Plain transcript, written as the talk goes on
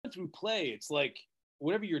through play, it's like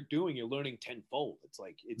whatever you're doing, you're learning tenfold. It's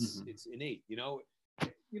like Mm-hmm. it's innate, you know,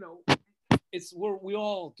 it's we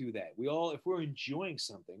all do that. We all, if we're enjoying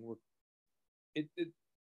something, it, it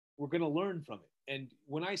we're gonna learn from it. And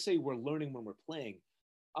when I say we're learning when we're playing,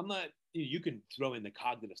 I'm not. You can throw in the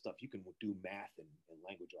cognitive stuff. You can do math and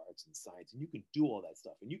language arts and science, and you can do all that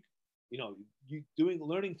stuff. And you doing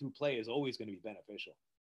learning through play is always going to be beneficial.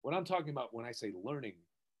 What I'm talking about when I say learning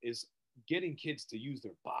is getting kids to use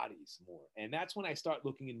their bodies more, and that's when I start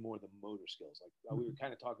looking in more the motor skills. Like we were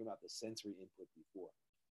kind of talking about the sensory input before,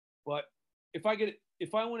 but if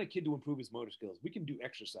I want a kid to improve his motor skills, we can do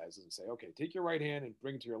exercises and say, okay, take your right hand and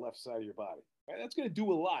bring it to your left side of your body. Right? That's going to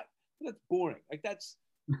do a lot. But that's boring.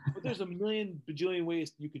 But there's a million bajillion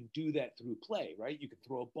ways you can do that through play, right? You can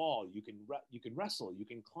throw a ball, you can wrestle, you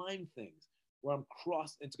can climb things. Where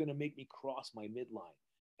it's going to make me cross my midline,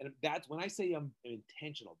 and that's when I say I'm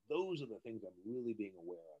intentional. Those are the things I'm really being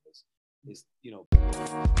aware of. Is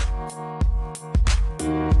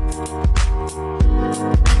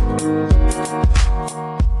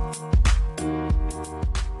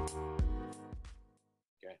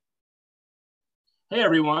okay. Hey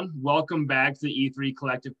everyone, welcome back to the E3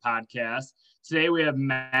 Collective Podcast. Today we have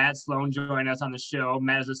Matt Sloan joining us on the show.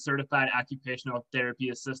 Matt is a certified occupational therapy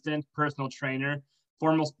assistant, personal trainer,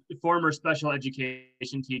 former special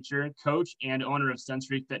education teacher, coach, and owner of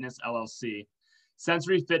Sensory Fitness LLC.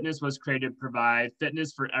 Sensory Fitness was created to provide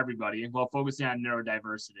fitness for everybody while focusing on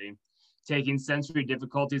neurodiversity. Taking sensory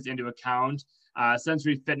difficulties into account,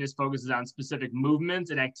 Sensory Fitness focuses on specific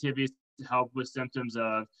movements and activities to help with symptoms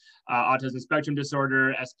of autism spectrum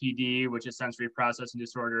disorder, SPD, which is sensory processing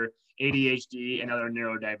disorder, ADHD, and other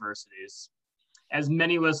neurodiversities. As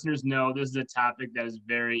many listeners know, this is a topic that is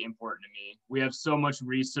very important to me. We have so much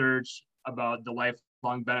research about the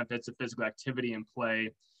lifelong benefits of physical activity and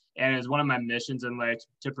play, and it's one of my missions in life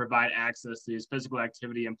to provide access to these physical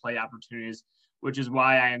activity and play opportunities, which is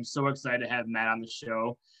why I am so excited to have Matt on the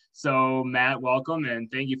show. So Matt, welcome,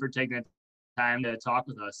 and thank you for taking the time to talk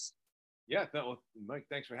with us. Yeah, well, Mike,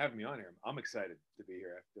 thanks for having me on here. I'm excited to be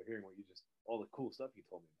here after hearing all the cool stuff you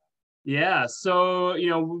told me about. Yeah, so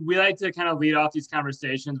we like to kind of lead off these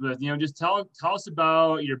conversations with just tell us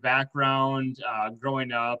about your background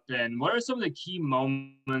growing up, and what are some of the key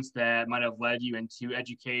moments that might have led you into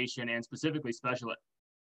education and specifically special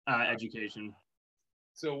education.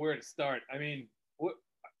 So where to start? I mean, what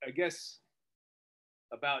I guess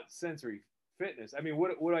about sensory fitness. I mean,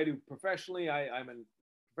 what do I do professionally? I'm an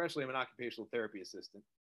occupational therapy assistant,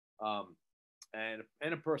 and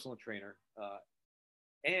a personal trainer.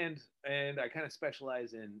 And I kind of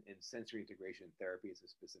specialize in sensory integration therapy. It's a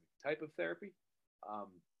specific type of therapy.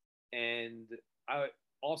 And I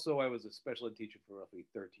was a special ed teacher for roughly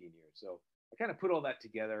 13 years. So I kind of put all that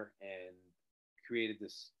together and created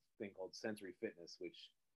this thing called Sensory Fitness, which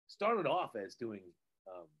started off as doing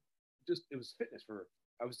it was fitness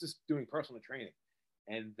I was just doing personal training.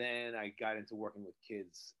 And then I got into working with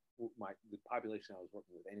kids, the population I was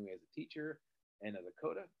working with anyway as a teacher and as a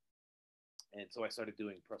coda. And so I started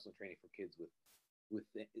doing personal training for kids with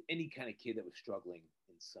any kind of kid that was struggling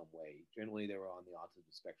in some way. Generally, they were on the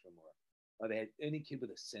autism spectrum, or they had any kid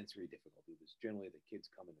with a sensory difficulty. It was generally the kids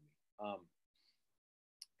coming to me.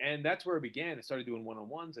 And that's where it began. I started doing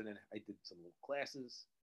one-on-ones, and then I did some little classes.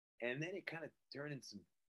 And then it kind of turned into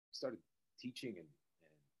started teaching and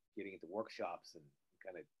getting into workshops, and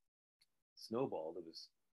kind of snowballed. It was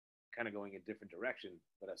kind of going in a different direction,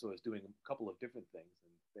 but so I was doing a couple of different things,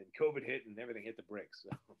 and then COVID hit and everything hit the bricks. So,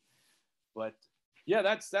 but yeah,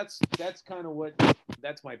 that's kind of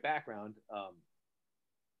that's my background. How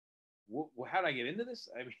did I get into this?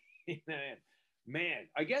 I mean, man,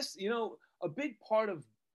 I guess a big part of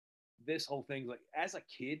this whole thing, like as a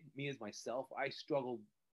kid, me as myself, I struggled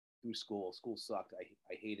through school. School sucked.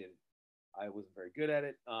 I hated it. I wasn't very good at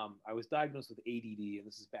it. I was diagnosed with ADD, and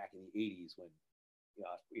this is back in the 80s when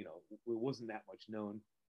it wasn't that much known.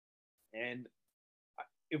 And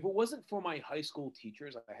if it wasn't for my high school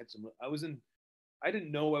teachers, I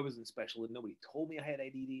didn't know I was in special ed. Nobody told me I had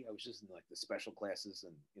ADD. I was just in like the special classes,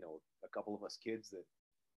 and a couple of us kids that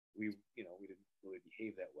we didn't really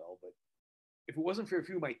behave that well. But if it wasn't for a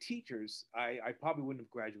few of my teachers, I probably wouldn't have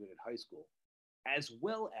graduated high school. As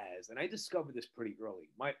well as, and I discovered this pretty early,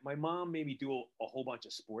 my mom made me do a whole bunch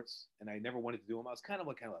of sports, and I never wanted to do them. I was kind of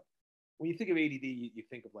when you think of ADD, you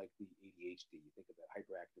think of like the ADHD, you think of that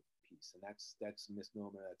hyperactive piece, and that's a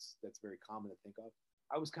misnomer. That's very common to think of.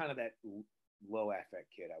 I was kind of that low affect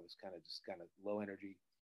kid. I was kind of low energy,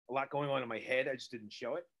 a lot going on in my head. I just didn't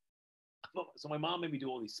show it. So my mom made me do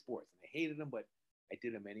all these sports, and I hated them, but I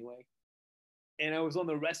did them anyway. and I was on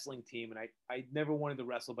the wrestling team, and I never wanted to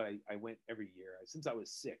wrestle, but I went every year. Since I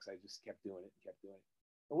was 6, I just kept doing it and kept doing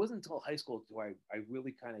it. It wasn't until high school until I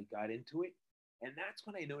really kind of got into it. And that's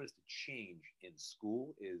when I noticed a change in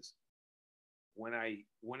school is when I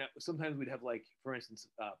sometimes we'd have, like, for instance,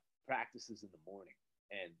 practices in the morning,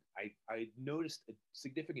 and I noticed a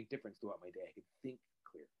significant difference throughout my day. I could think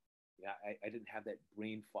clear. Yeah, I didn't have that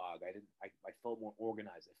brain fog. I felt more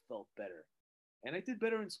organized. I felt better, and I did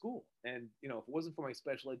better in school. And if it wasn't for my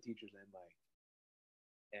special ed teachers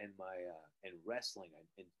and wrestling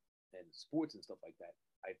and sports and stuff like that,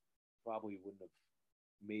 I probably wouldn't have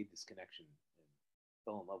made this connection and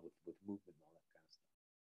fell in love with movement and all that kind of stuff.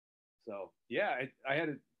 So yeah, I had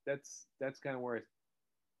it. That's kind of where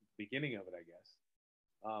beginning of it, I guess.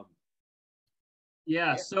 Yeah.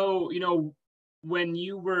 Yeah. So, when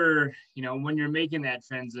when you're making that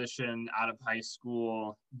transition out of high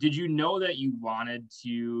school, did you know that you wanted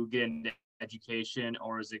to get into education,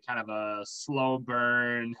 or is it kind of a slow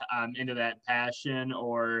burn into that passion,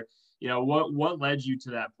 or, what led you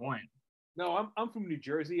to that point? No, I'm from New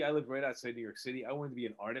Jersey. I live right outside New York City. I wanted to be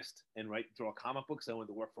an artist and draw comic books. I wanted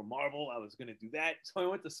to work for Marvel. I was going to do that. So I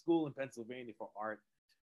went to school in Pennsylvania for art.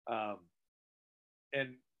 Um,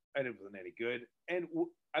 and I wasn't any good. And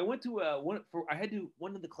I went to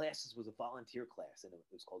one of the classes was a volunteer class, and it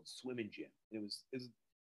was called Swim and Gym. And it was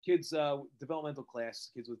kids developmental class,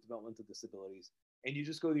 kids with developmental disabilities. And you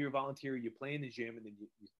just go to your volunteer, you play in the gym, and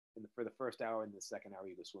then for the first hour and the second hour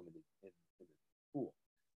you go swim in the pool.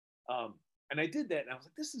 And I did that, and I was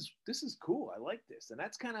like, this is cool. I like this. And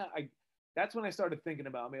that's when I started thinking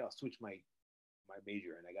about, maybe I'll switch my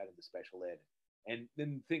major, and I got into special ed. And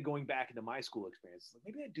then going back into my school experience, like,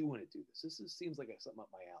 maybe I do want to do this. Seems like something up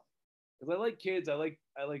my alley, because I like kids. I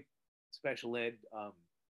like special ed.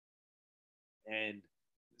 And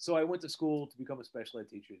so I went to school to become a special ed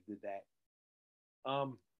teacher. Did that.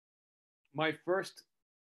 My first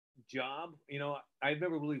job, I've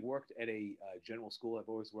never really worked at a general school. I've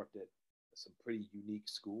always worked at some pretty unique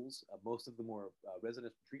schools. Most of them were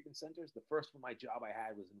residential treatment centers. The first one, my job I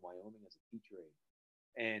had was in Wyoming as a teacher aide.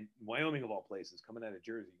 And Wyoming, of all places, coming out of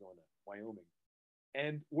Jersey, going to Wyoming,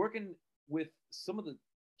 and working with some of the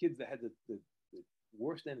kids that had the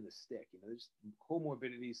worst end of the stick. There's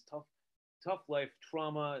comorbidities, tough life,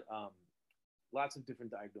 trauma, lots of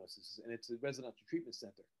different diagnoses, and it's a residential treatment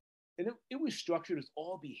center. And it was structured as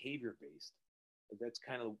all behavior based. That's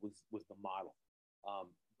kind of was the model.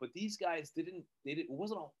 But these guys it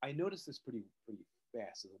wasn't all. I noticed this pretty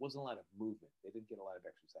fast. So there wasn't a lot of movement. They didn't get a lot of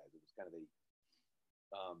exercise. It was kind of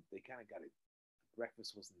they kind of got it.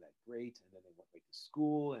 Breakfast wasn't that great, and then they went back to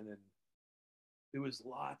school, and then there was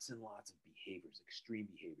lots and lots of behaviors, extreme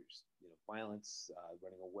behaviors, violence,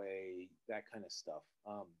 running away, that kind of stuff.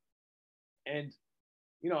 And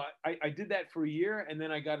I did that for a year, and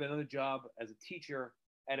then I got another job as a teacher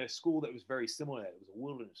at a school that was very similar to that. It was a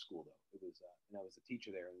wilderness school, though. It was, and I was a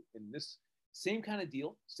teacher there. In this same kind of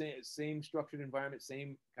deal, same structured environment,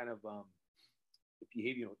 same kind of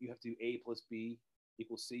behavior. You have to do A plus B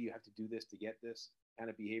equals C. You have to do this to get this kind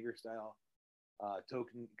of behavior style,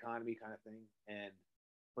 token economy kind of thing.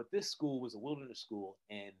 But this school was a wilderness school,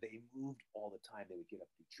 and they moved all the time. They would get up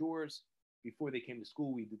to chores. Before they came to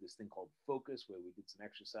school, we did this thing called Focus, where we did some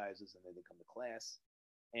exercises, and then they come to class.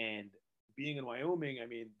 And being in Wyoming, I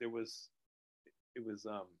mean, it was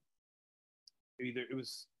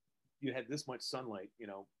you had this much sunlight,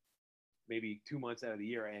 maybe 2 months out of the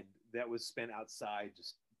year, and that was spent outside.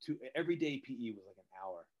 Just every day PE was like an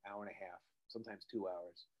hour and a half, sometimes 2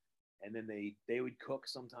 hours, and then they would cook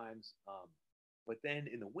sometimes. But then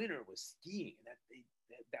in the winter it was skiing, and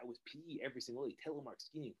that was PE every single day, telemark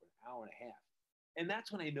skiing for an hour and a half. And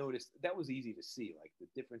that's when I noticed that was easy to see, like the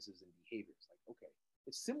differences in behaviors. Like, okay,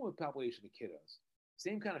 it's similar population of kiddos,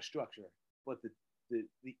 same kind of structure, but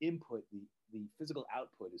the input, the physical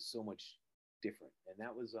output is so much different. And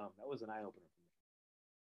that was an eye opener for me.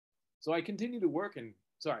 So I continued to work, and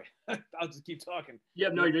sorry, I'll just keep talking. Yeah,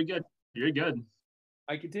 no, you're good. You're good.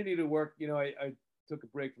 I continued to work. I took a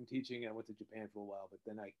break from teaching. I went to Japan for a while, but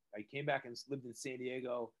then I came back and lived in San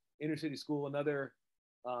Diego, inner city school.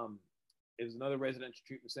 It was another residential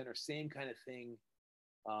treatment center, same kind of thing.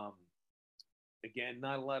 Again,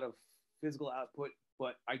 not a lot of physical output,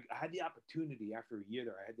 but I had the opportunity after a year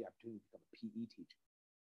there. I had the opportunity to become a PE teacher,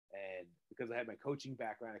 and because I had my coaching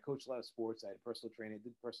background, I coached a lot of sports. I had personal training,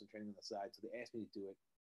 did personal training on the side, so they asked me to do it.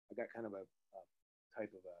 I got kind of a type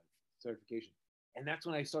of a certification. And that's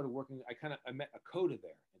when I started working. I met a coda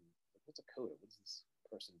there. And like, what's a coda? What does this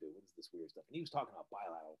person do? What is this weird stuff? And he was talking about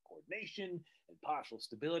bilateral coordination and postural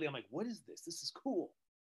stability. I'm like, what is this? This is cool.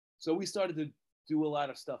 So we started to do a lot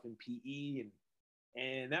of stuff in PE, and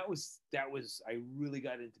And I really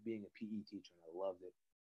got into being a PE teacher, and I loved it.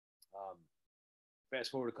 Um, Fast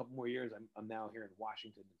forward a couple more years, I'm now here in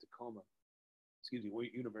Washington, in Tacoma, excuse me,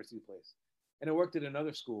 University Place, and I worked at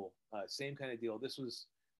another school, same kind of deal. This was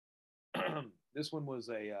this one was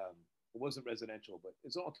it wasn't residential, but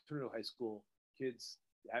it's all alternative high school kids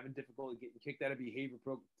having difficulty getting kicked out of getting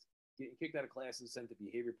kicked out of classes, sent to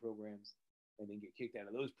behavior programs, and then get kicked out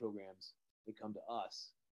of those programs. They come to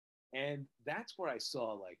us, and that's where I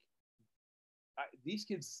saw like these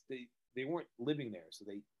kids they weren't living there, so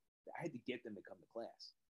I had to get them to come to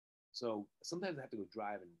class. So sometimes I have to go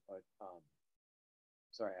drive and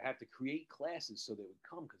I have to create classes so they would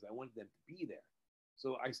come because I wanted them to be there.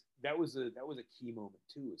 So that was a key moment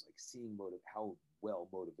too, is like seeing how well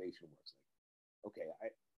motivation works. Like, okay,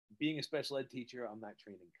 being a special ed teacher, I'm not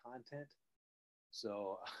trained in content,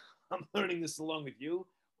 so I'm learning this along with you.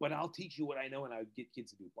 But I'll teach you what I know, and I would get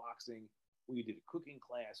kids to do boxing. We did a cooking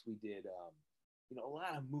class. We did a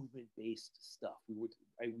lot of movement-based stuff. We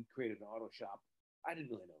created an auto shop. I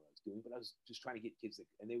didn't really know what I was doing, but I was just trying to get kids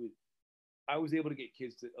I was able to get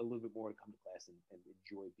kids to a little bit more to come to class and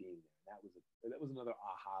enjoy being there. And that was another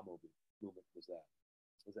aha movement was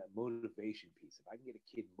that motivation piece. If I can get a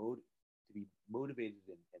kid to be motivated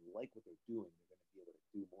and like what they're doing, they're going to be able to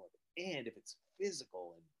do more of it. And if it's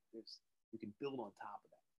physical and you can build on top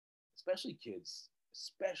of that, especially kids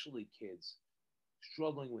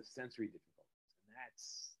struggling with sensory difficulties. And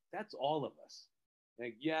that's all of us.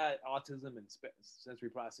 Like, yeah, autism and sensory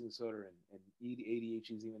processing disorder and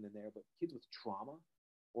ADHD is even in there, but kids with trauma,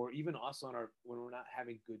 or even us when we're not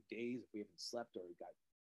having good days, if we haven't slept or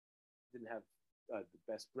didn't have the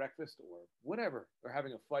best breakfast or whatever, or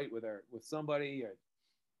having a fight with somebody, or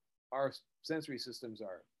our sensory systems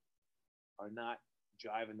are not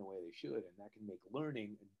jiving the way they should, and that can make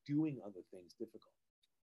learning and doing other things difficult.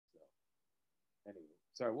 So, anyway,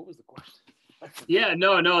 sorry, what was the question? Yeah,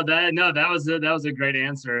 that was a great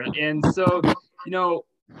answer. And so,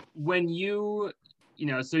 when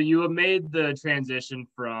so you have made the transition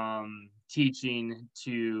from teaching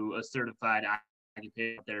to a certified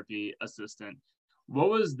occupational therapy assistant.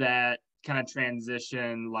 What was that kind of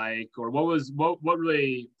transition like, or what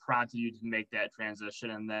really prompted you to make that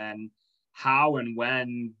transition? And then how and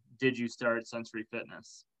when did you start Sensory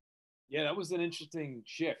Fitness? Yeah, that was an interesting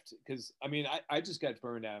shift because I just got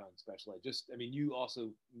burned out on special ed. You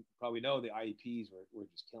also probably know the IEPs were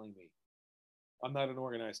just killing me. I'm not an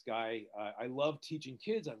organized guy. I love teaching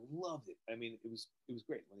kids. I loved it. It was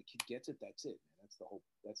great. When a kid gets it, that's it. Man.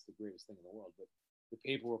 That's the greatest thing in the world. But the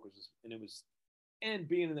paperwork was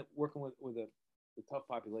being working with the tough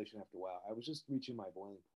population after a while, I was just reaching my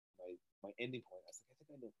boiling point, my ending point. I was like, I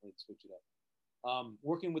think I need to switch it up.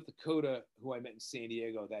 Working with Dakota, who I met in San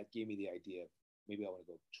Diego, that gave me the idea. Maybe I want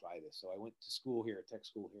to go try this. So I went to school here, tech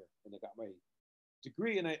school here, and I got my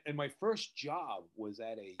degree. And my first job was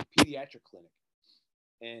at a pediatric clinic.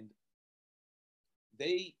 And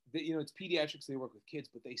they it's pediatrics. They work with kids,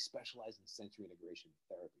 but they specialize in sensory integration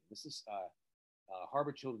therapy. This is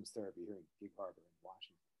Harbor Children's Therapy here in Gig Harbor in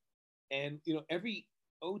Washington. And every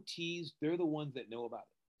OTs, they're the ones that know about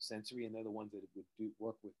sensory, and they're the ones that would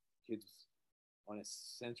work with kids on a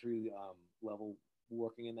sensory level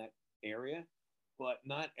working in that area, but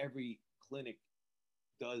not every clinic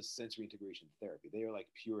does sensory integration therapy. They are like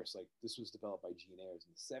purists. Like, this was developed by Gene Ayers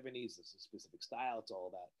in the 70s. This is a specific style. It's all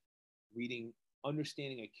about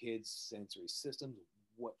understanding a kid's sensory systems,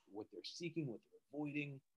 what they're seeking, what they're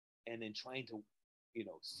avoiding, and then trying to,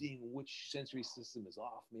 seeing which sensory system is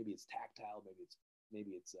off. Maybe it's tactile,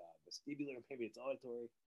 maybe it's vestibular, maybe it's auditory,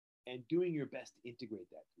 and doing your best to integrate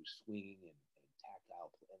that through swinging and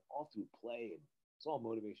tactile and all through play, and it's all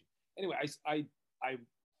motivation. Anyway, I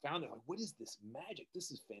found it like, what is this magic? This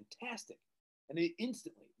is fantastic. And it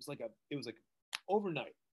was like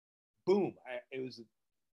overnight, boom. It was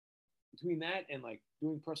between that and like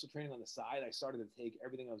doing personal training on the side. I started to take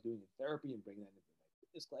everything I was doing in therapy and bring that into my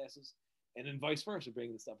fitness classes, and then vice versa,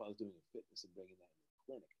 bringing the stuff I was doing in fitness and bringing that into the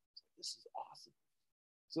clinic. Like, this is awesome.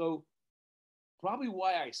 So probably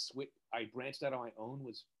why I branched out on my own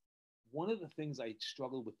was one of the things I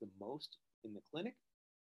struggled with the most in the clinic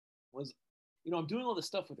was, I'm doing all this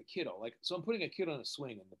stuff with a kiddo. Like, so I'm putting a kid on a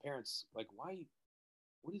swing, and the parents like, what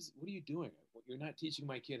are you doing? You're not teaching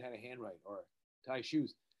my kid how to handwrite or tie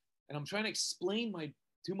shoes. And I'm trying to explain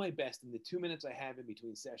to my best in the 2 minutes I have in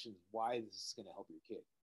between sessions why this is going to help your kid.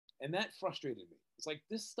 And that frustrated me. It's like,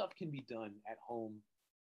 this stuff can be done at home.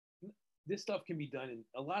 This stuff can be done in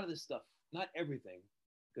a lot of this stuff, not everything,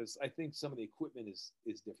 because I think some of the equipment is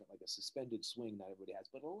different, like a suspended swing, not everybody has.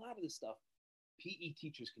 But a lot of this stuff, PE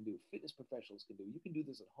teachers can do, fitness professionals can do. You can do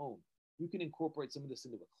this at home. you can incorporate some of this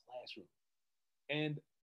into a classroom. And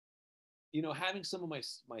having some of my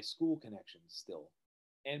school connections still,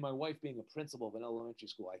 and my wife being a principal of an elementary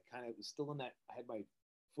school, I kind of was still in that. I had my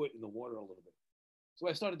foot in the water a little bit, so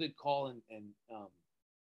I started to call and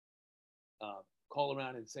call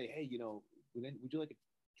around and say, hey, would you like a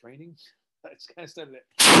training? I just kind of started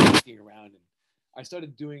asking around, and I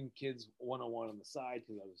started doing kids one-on-one on the side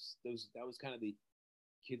because that was kind of the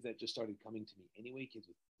kids that just started coming to me anyway, kids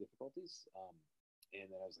with difficulties. And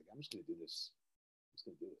then I was like, I'm just going to do this. I'm just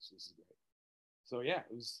going to do this. This is great. So yeah,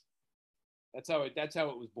 that's how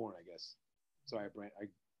it was born, I guess. Sorry, I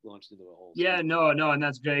launched into a whole. Yeah, no, and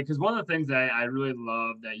that's great because one of the things that I really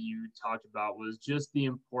love that you talked about was just the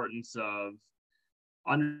importance of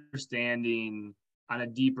understanding on a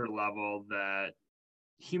deeper level that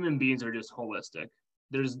human beings are just holistic.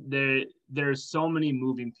 There's so many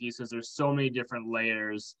moving pieces, there's so many different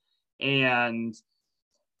layers, and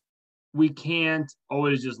we can't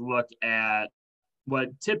always just look at what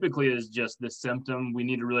typically is just the symptom. We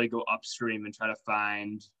need to really go upstream and try to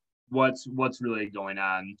find what's really going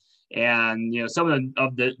on. And some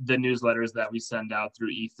of the newsletters that we send out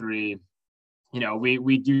through E3,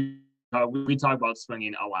 we talk about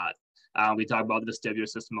swinging a lot. We talk about the vestibular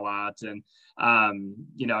system a lot, and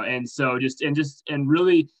and so and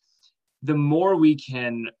really, the more we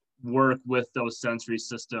can work with those sensory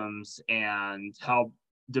systems and help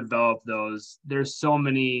develop those, there's so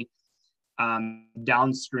many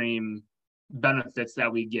downstream benefits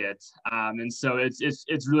that we get, and so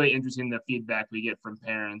it's really interesting the feedback we get from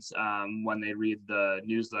parents when they read the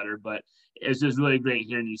newsletter. But it's just really great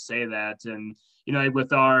hearing you say that, and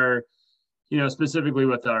with our specifically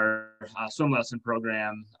with our swim lesson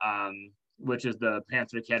program, which is the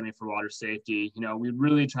Panther Academy for Water Safety, we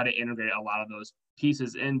really try to integrate a lot of those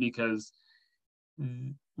pieces in, because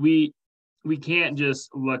we can't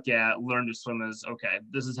just look at learn to swim as, okay,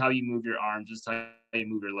 this is how you move your arms, this is how you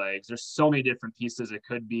move your legs. There's so many different pieces. It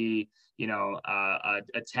could be, a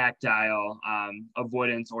tactile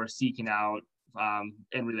avoidance or seeking out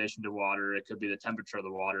in relation to water. It could be the temperature of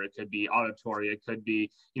the water. It could be auditory. It could be,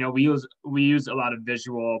 we use a lot of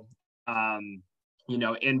visual,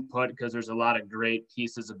 input, because there's a lot of great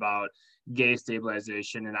pieces about gaze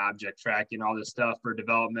stabilization and object tracking, all this stuff for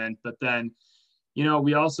development. But then,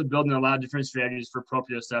 we also build in a lot of different strategies for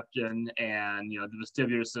proprioception and, the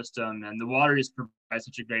vestibular system, and the water just provides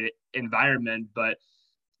such a great environment. But,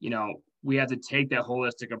 we have to take that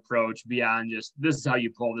holistic approach beyond just, this is how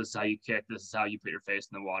you pull, this is how you kick, this is how you put your face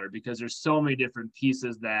in the water, because there's so many different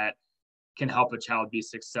pieces that can help a child be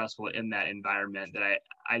successful in that environment, that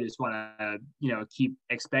I just want to, keep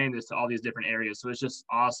expanding this to all these different areas. So it's just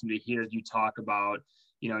awesome to hear you talk about,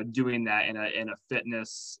 doing that in a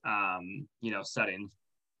fitness, setting.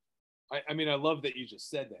 I mean, I love that you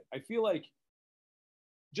just said that. I feel like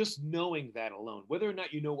just knowing that alone, whether or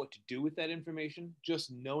not you know what to do with that information, just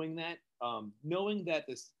knowing that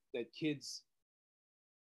that kids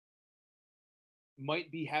might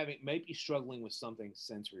be struggling with something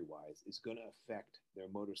sensory wise is going to affect their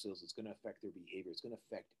motor skills. It's going to affect their behavior. It's going to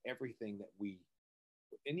affect everything that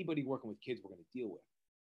anybody working with kids, we're going to deal with.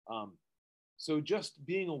 So just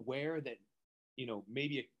being aware that,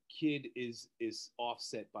 maybe a kid is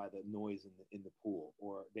offset by the noise in the pool,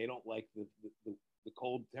 or they don't like the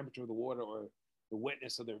cold temperature of the water, or the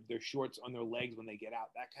wetness of their shorts on their legs when they get out,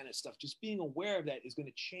 that kind of stuff. Just being aware of that is going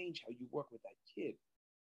to change how you work with that kid.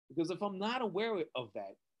 Because if I'm not aware of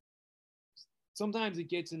that, sometimes it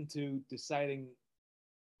gets into deciding,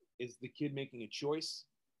 is the kid making a choice,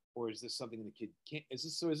 or is this something the kid can't? Is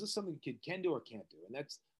this something the kid can do or can't do? And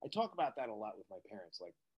I talk about that a lot with my parents.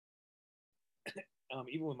 Like,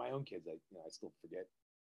 even with my own kids, I still forget.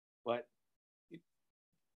 But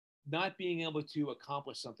not being able to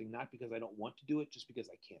accomplish something, not because I don't want to do it, just because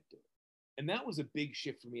I can't do it. And that was a big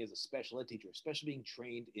shift for me as a special ed teacher, especially being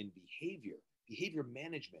trained in behavior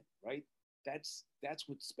management, right? That's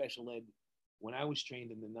what special ed, when I was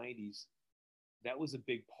trained in the 90s, that was a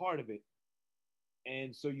big part of it.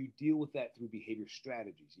 And so you deal with that through behavior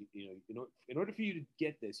strategies. In order for you to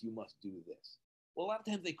get this, you must do this. Well, a lot of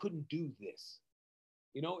times they couldn't do this.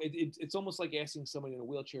 It's almost like asking somebody in a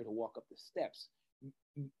wheelchair to walk up the steps.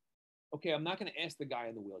 Okay, I'm not going to ask the guy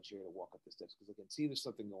in the wheelchair to walk up the steps because I can see there's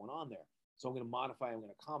something going on there. So I'm going to modify, I'm going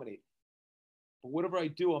to accommodate. But whatever I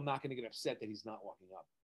do, I'm not going to get upset that he's not walking up.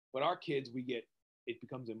 But our kids, it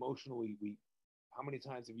becomes emotional. How many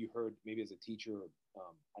times have you heard, maybe as a teacher,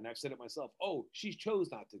 and I've said it myself, oh, she chose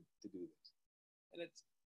not to do this. And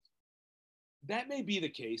that may be the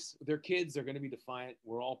case. They're kids, they're going to be defiant.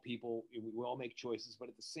 We're all people, we all make choices. But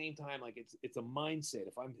at the same time, like it's a mindset.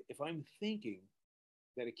 If I'm thinking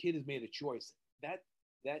that a kid has made a choice,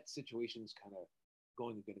 that situation is kind of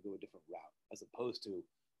going to go a different route, as opposed to,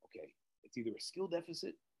 okay, it's either a skill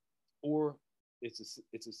deficit or it's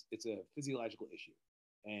a physiological issue,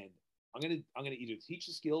 and I'm gonna either teach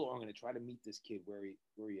the skill or I'm gonna try to meet this kid where he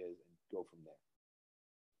is and go from there.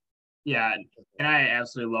 Yeah, and I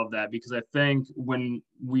absolutely love that, because I think when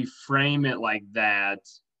we frame it like that,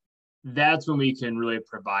 that's when we can really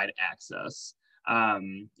provide access.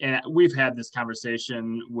 And we've had this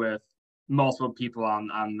conversation with multiple people on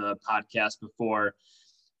the podcast before.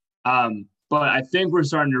 But I think we're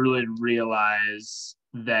starting to really realize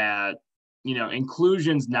that,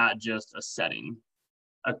 inclusion's not just a setting.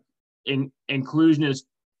 Inclusion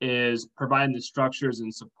is providing the structures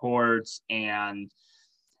and supports and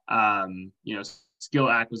skill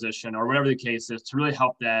acquisition, or whatever the case is, to really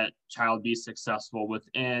help that child be successful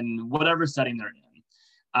within whatever setting they're in.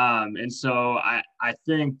 And so I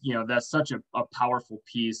think, that's such a powerful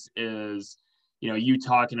piece, is, you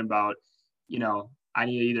talking about, I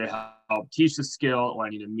need to either help teach the skill, or I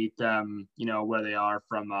need to meet them, where they are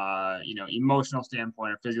from a, emotional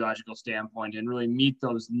standpoint or physiological standpoint, and really meet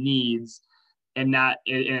those needs. And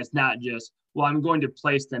it's not just, well, I'm going to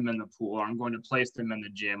place them in the pool, or I'm going to place them in the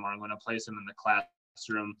gym, or I'm going to place them in the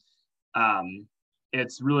classroom.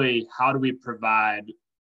 It's really, how do we provide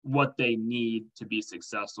what they need to be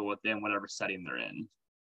successful within whatever setting they're in.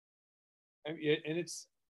 And it's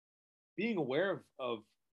being aware of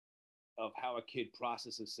how a kid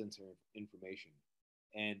processes sensory information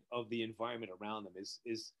and of the environment around them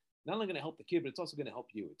is not only going to help the kid, but it's also going to help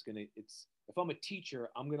you. If I'm a teacher,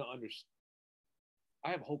 I'm going to understand. I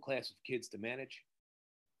have a whole class of kids to manage.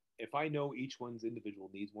 If I know each one's individual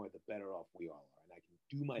needs more, the better off we all are. And I can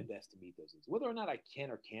do my best to meet those needs. Whether or not I can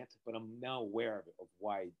or can't, but I'm now aware of it, of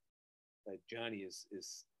why Johnny is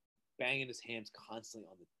banging his hands constantly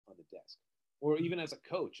on the desk. Or even as a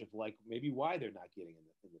coach, of like maybe why they're not getting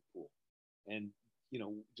in the pool. And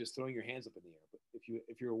just throwing your hands up in the air. But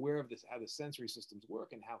if you're aware of this, how the sensory systems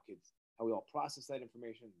work and how we all process that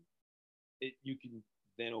information, you can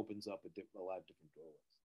then opens up a lot of different doorways.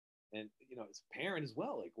 And as a parent as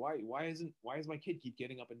well, like why is my kid keep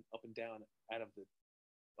getting up and down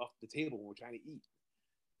off the table when we're trying to eat?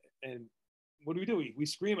 And what do? We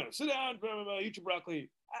scream at him, sit down, blah, blah, blah, eat your broccoli.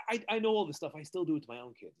 I know all this stuff. I still do it to my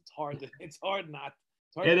own kids. It's hard not.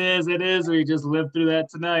 It is. We just lived through that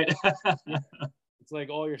tonight. It's like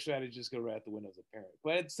all your strategies go right out the window as a parent.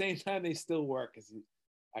 But at the same time, they still work, because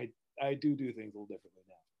I do things a little differently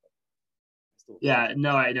now. Yeah,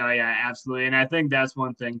 no, I know. Yeah, absolutely. And I think that's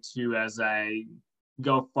one thing too, as I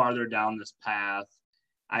go farther down this path,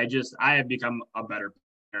 I have become a better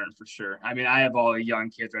parent for sure. I mean, I have all the young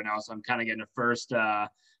kids right now, so I'm kind of getting a first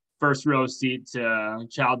row seat to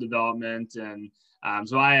child development. And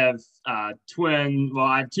so I have I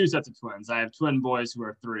have two sets of twins. I have twin boys who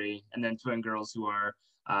are 3, and then twin girls who are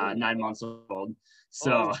 9 months old.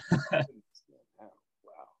 So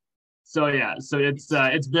So yeah, so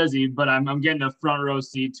it's busy, but I'm getting a front row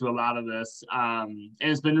seat to a lot of this, and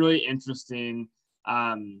it's been really interesting,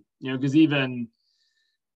 because even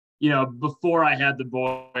before I had the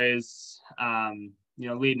boys,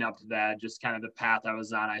 leading up to that, just kind of the path I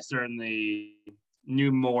was on, I certainly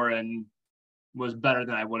knew more and was better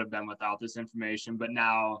than I would have been without this information. But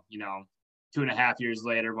now, 2.5 years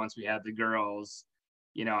later, once we had the girls,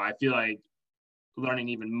 I feel like learning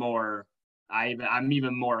even more. I'm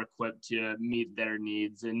even more equipped to meet their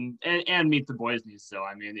needs and meet the boys' needs. So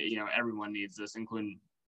I mean, everyone needs this, including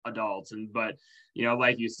adults. But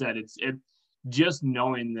like you said, it just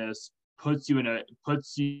knowing this puts you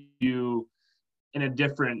in a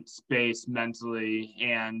different space mentally,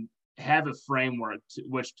 and have a framework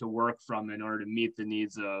which to work from in order to meet the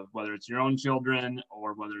needs of whether it's your own children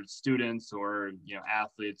or whether it's students or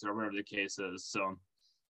athletes or whatever the case is. So.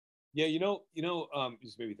 Yeah,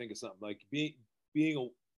 just made me think of something like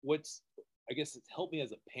what's, I guess it's helped me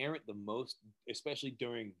as a parent the most, especially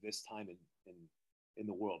during this time in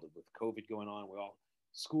the world with COVID going on, where all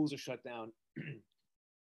schools are shut down.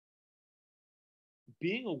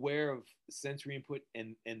 Being aware of sensory input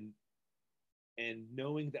and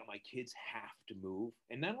knowing that my kids have to move,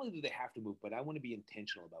 and not only do they have to move, but I want to be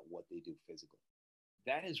intentional about what they do physically.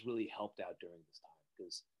 That has really helped out during this time,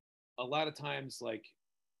 because a lot of times, like,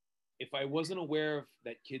 if I wasn't aware of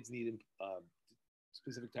that kids need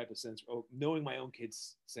specific type of sense, or knowing my own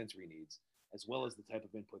kids' sensory needs, as well as the type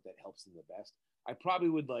of input that helps them the best, I probably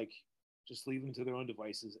would just leave them to their own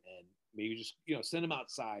devices and maybe just send them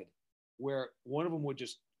outside, where one of them would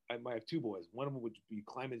I might have 2 boys. One of them would be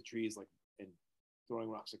climbing the trees and throwing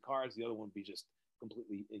rocks at cars. The other one would be just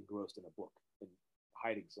completely engrossed in a book and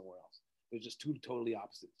hiding somewhere else. They're just two totally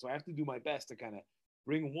opposite. So I have to do my best to kind of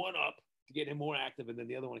bring one up to get him more active, and then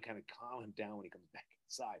the other one to kind of calm him down when he comes back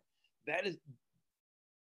inside.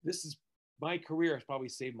 This is my career has probably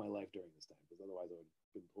saved my life during this time, because otherwise I would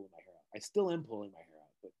have been pulling my hair out. I still am pulling my hair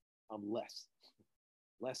out, but I'm less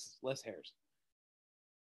hairs.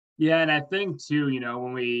 Yeah, and I think too,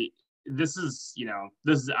 this is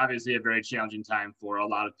obviously a very challenging time for a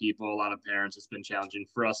lot of people, a lot of parents. It's been challenging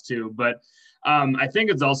for us too, but I think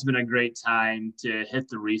it's also been a great time to hit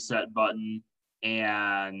the reset button.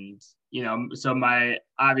 And so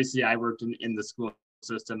obviously I worked in the school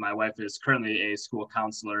system. My wife is currently a school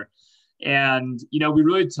counselor, and we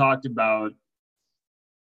really talked about,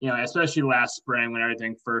 especially last spring when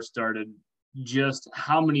everything first started, just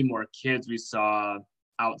how many more kids we saw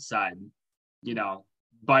outside,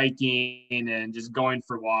 biking and just going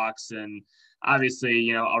for walks. And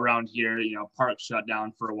obviously, around here, parks shut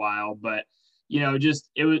down for a while, but, just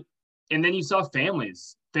it was, and then you saw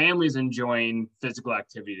families enjoying physical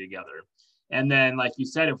activity together. And then, like you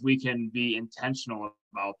said, if we can be intentional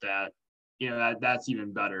about that, that's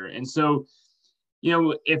even better. And so,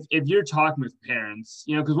 if you're talking with parents,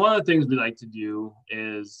 because one of the things we like to do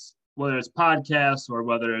is, whether it's podcasts or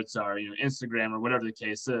whether it's our, Instagram or whatever the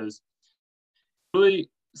case is, really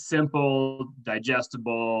simple,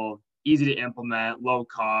 digestible, easy to implement, low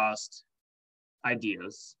cost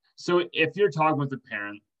ideas. So if you're talking with a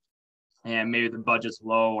parent and maybe the budget's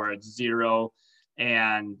low or it's zero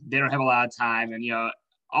and they don't have a lot of time, and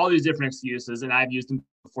all these different excuses, and I've used them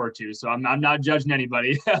before too, so I'm not judging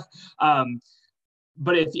anybody.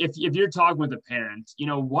 But if you're talking with a parent,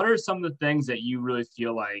 what are some of the things that you really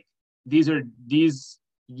feel like these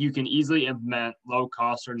you can easily implement, low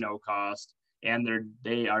cost or no cost, and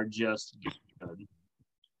they are just good?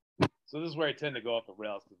 So this is where I tend to go off the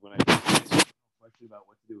rails, because when I answer a question about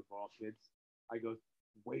what to do with all kids, I go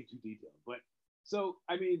way too detailed. But so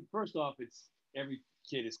I mean, first off, it's every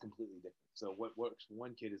kid is completely different. So what works for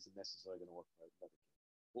one kid isn't necessarily going to work for another kid.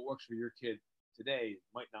 What works for your kid today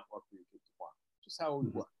might not work for your kid tomorrow. Just how we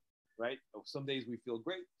work, right? Some days we feel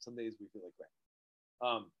great, some days we feel like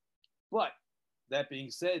crap. But that being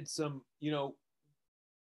said,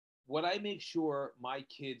 what I make sure my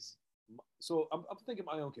kids, so I'm thinking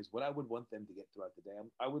my own kids, what I would want them to get throughout the day.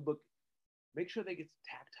 I would make sure they get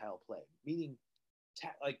tactile play, meaning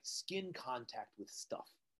like skin contact with stuff,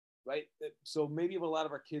 right? So maybe if a lot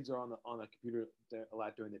of our kids are on a computer a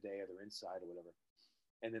lot during the day, or they're inside or whatever,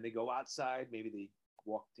 and then they go outside, maybe they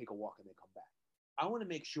take a walk and they come back. I want to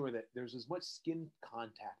make sure that there's as much skin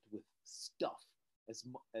contact with stuff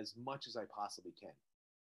as much as I possibly can,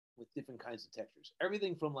 with different kinds of textures.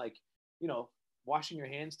 Everything from washing your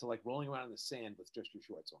hands to rolling around in the sand with just your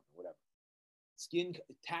shorts on or whatever.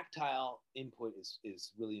 Tactile input is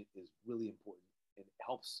really important, and it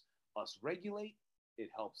helps us regulate. It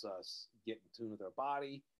helps us get in tune with our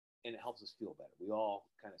body, and it helps us feel better. We all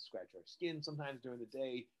kind of scratch our skin sometimes during the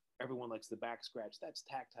day. Everyone likes the back scratch. That's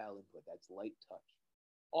tactile input. That's light touch.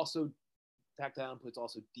 Also, tactile input is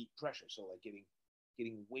also deep pressure. So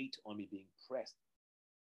getting weight on me being pressed.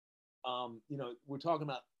 We're talking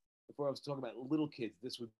about, before I was talking about little kids,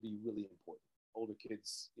 this would be really important. Older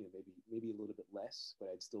kids, maybe a little bit less, but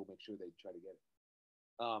I'd still make sure they try to get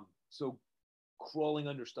it. So crawling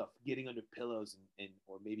under stuff, getting under pillows, and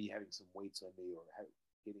or maybe having some weights on me, or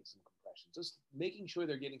getting some compression. Just making sure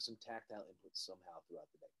they're getting some tactile input somehow throughout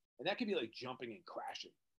the day. And that could be like jumping and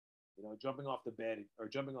crashing, jumping off the bed or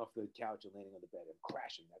jumping off the couch and landing on the bed and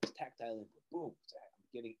crashing. That's tactile input. Boom.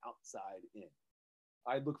 I'm getting outside in.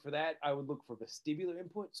 I'd look for that. I would look for vestibular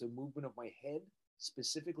input, so movement of my head,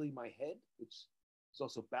 specifically my head, which is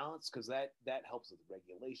also balance, because that helps with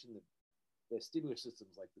regulation. The vestibular system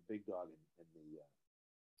is like the big dog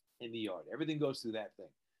in the yard. Everything goes through that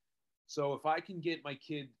thing. So if I can get my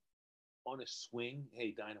kid on a swing,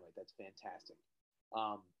 hey, dynamite, that's fantastic.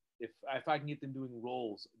 If I can get them doing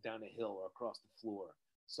rolls down a hill or across the floor,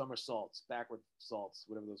 somersaults, backward salts,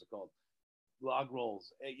 whatever those are called, log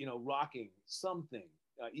rolls, rocking, something,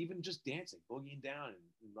 even just dancing, boogieing down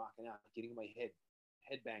and rocking out, getting my head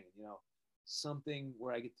banging, something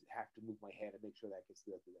where I get to have to move my head and make sure that gets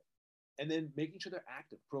throughout the day. And then making sure they're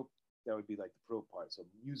active. That would be like the pro part. So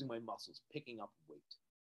using my muscles, picking up weight.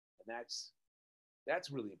 And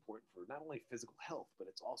that's really important for not only physical health, but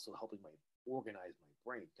it's also helping organize my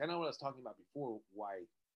brain. Kind of what I was talking about before. Why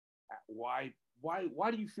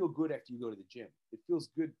do you feel good after you go to the gym? It feels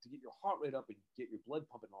good to get your heart rate up and get your blood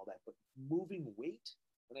pumping and all that. But moving weight,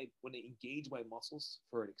 when I engage my muscles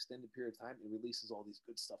for an extended period of time, it releases all these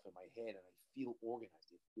good stuff in my head, and I feel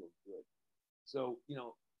organized. It feels good. So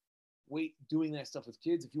doing that stuff with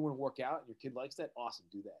kids. If you want to work out and your kid likes that, awesome,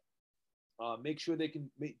 do that. Make sure they can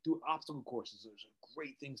do obstacle courses. Those are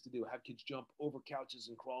great things to do. Have kids jump over couches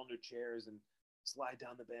and crawl under chairs and slide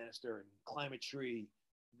down the banister and climb a tree.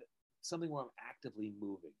 Something where I'm actively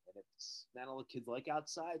moving. And it's not all the kids like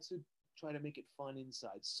outside, so try to make it fun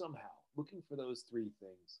inside somehow. Looking for those three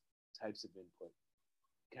things, types of input.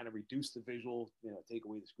 Kind of reduce the visual, take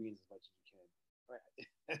away the screens as much as you can, right?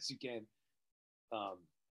 As you can.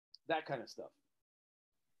 That kind of stuff.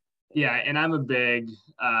 Yeah, and I'm a big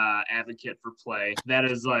advocate for play. That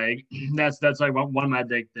is like that's like one of my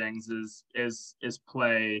big things is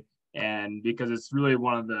play, and because it's really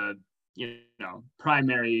one of the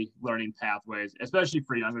primary learning pathways, especially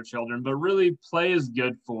for younger children. But really, play is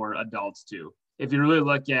good for adults too. If you really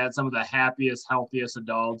look at some of the happiest, healthiest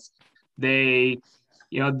adults, they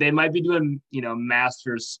might be doing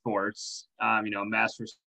masters sports,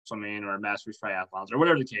 masters swimming or masters triathlons or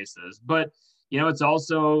whatever the case is, but it's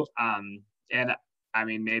also, and I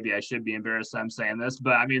mean, maybe I should be embarrassed I'm saying this,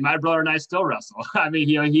 but I mean, my brother and I still wrestle. I mean,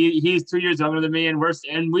 he's 2 years younger than me, and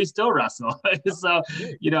we still wrestle. So,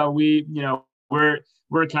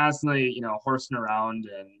 we're constantly, horsing around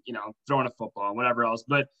and, throwing a football and whatever else.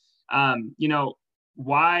 But,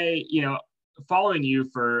 why, following you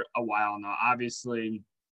for a while now, obviously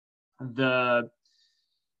the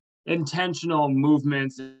intentional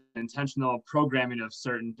movements, intentional programming of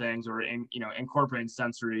certain things, or incorporating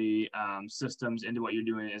sensory systems into what you're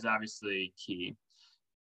doing is obviously key.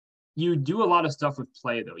 You do a lot of stuff with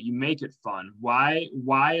play though. You make it fun. Why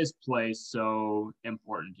is play so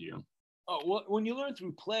important to you? Oh, well, when you learn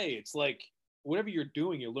through play, it's like whatever you're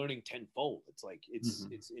doing, you're learning tenfold. It's like it's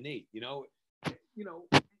innate,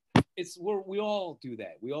 it's we all do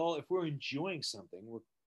that. We all, if we're enjoying something,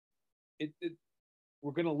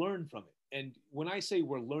 we're going to learn from it. And when I say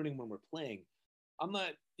we're learning when we're playing, I'm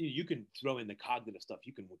not, you can throw in the cognitive stuff.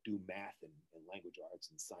 You can do math and language arts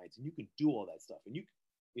and science, and you can do all that stuff. And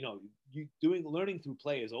learning through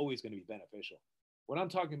play is always going to be beneficial. What I'm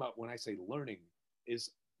talking about when I say learning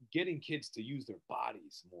is getting kids to use their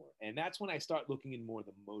bodies more. And that's when I start looking in more of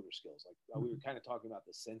the motor skills. Like we were kind of talking about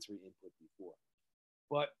the sensory input before.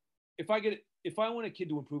 But if I want a kid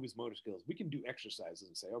to improve his motor skills, we can do exercises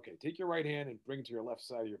and say, okay, take your right hand and bring it to your left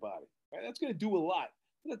side of your body. Right? That's going to do a lot.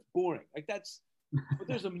 But that's boring. But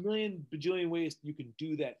there's a million bajillion ways you can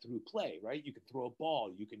do that through play, right? You can throw a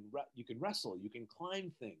ball, you can wrestle, you can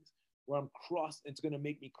climb things where it's going to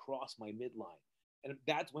make me cross my midline. And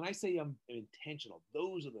that's when I say I'm intentional.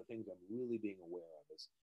 Those are the things I'm really being aware of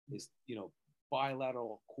is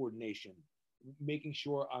bilateral coordination, making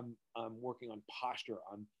sure I'm working on posture,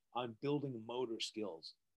 I'm building motor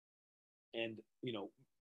skills, and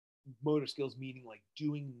motor skills meaning like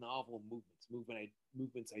doing novel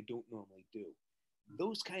movements I don't normally do.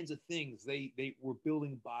 Those kinds of things, we're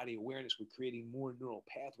building body awareness, we're creating more neural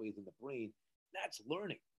pathways in the brain. That's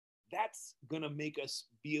learning. That's gonna make us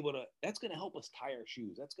that's gonna help us tie our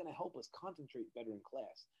shoes. That's gonna help us concentrate better in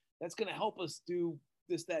class. That's gonna help us do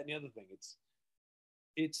this, that, and the other thing.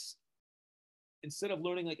 It's instead of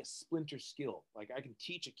learning like a splinter skill, like I can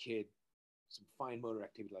teach a kid some fine motor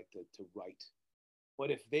activity like to write, but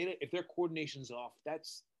if their coordination's off, that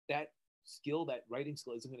skill, that writing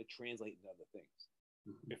skill, isn't going to translate into other things.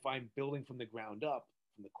 Mm-hmm. If I'm building from the ground up,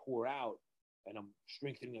 from the core out, and I'm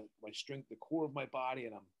strengthening the core of my body,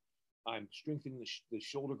 and I'm strengthening the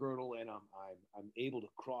shoulder girdle, and I'm able to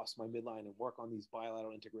cross my midline and work on these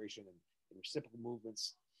bilateral integration and reciprocal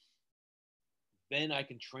movements, then I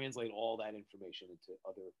can translate all that information into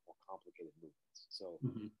other more complicated movements. So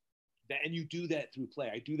and you do that through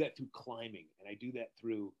play. I do that through climbing, and I do that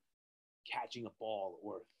through catching a ball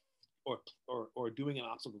or doing an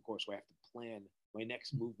obstacle course where I have to plan my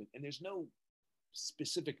next movement. And there's no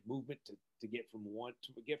specific movement to get from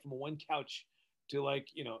one couch to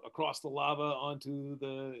across the lava onto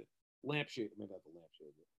the lampshade. Maybe not the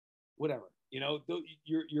lampshade, but whatever.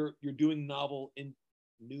 You're doing novel in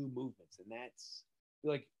new movements, and that's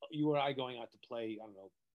like you or I going out to play, I don't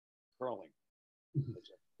know, curling, which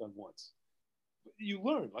I've done once. You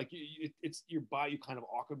learn, like it's your body, you kind of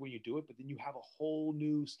awkward when you do it, but then you have a whole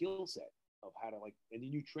new skill set of how to and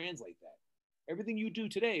then you translate that. Everything you do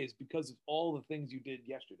today is because of all the things you did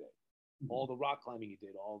yesterday, all the rock climbing you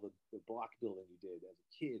did, all the block building you did as a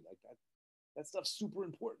kid. Like that stuff's super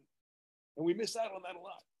important, and we miss out on that a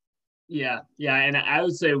lot. Yeah, and I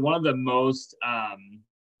would say one of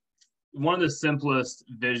the simplest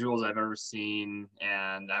visuals I've ever seen,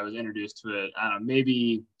 and I was introduced to it, I don't know,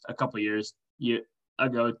 maybe a couple of years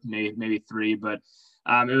ago, maybe 3, but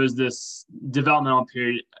it was this developmental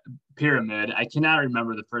pyramid. I cannot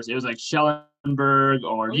remember the first. It was like Sheldon Schellenberg,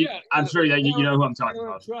 or I'm sure that you know who I'm talking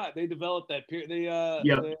about. They developed that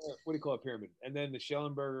what do you call a pyramid? And then the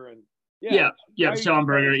Schellenberger and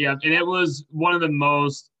Schellenberger, and it was one of the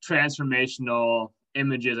most transformational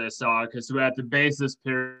images I saw, because at the base of this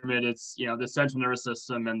pyramid, it's the central nervous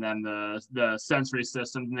system and then the sensory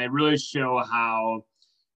systems, and they really show how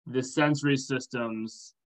the sensory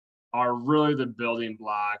systems are really the building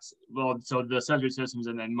blocks. Well, so the sensory systems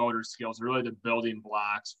and then motor skills are really the building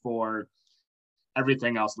blocks for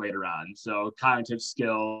everything else later on. So cognitive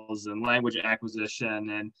skills and language acquisition,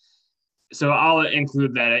 and so I'll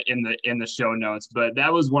include that in the show notes. But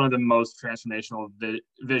that was one of the most transformational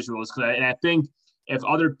visuals, and I think if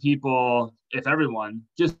everyone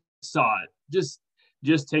just saw it,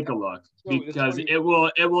 just take a look, because it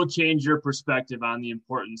will change your perspective on the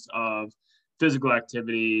importance of physical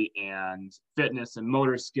activity and fitness and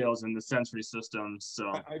motor skills and the sensory systems.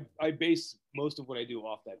 So I base most of what I do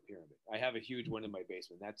off that pyramid. I have a huge one in my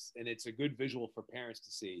basement. And it's a good visual for parents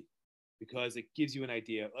to see, because it gives you an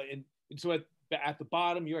idea. And so at the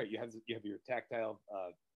bottom, you're right. You have your tactile,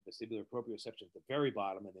 vestibular proprioception at the very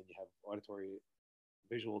bottom, and then you have auditory,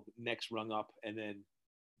 visual next rung up, and then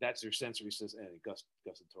that's your sensory system and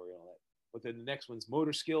gustatory and all that. But then the next one's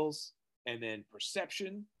motor skills, and then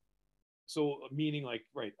perception. So meaning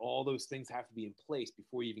all those things have to be in place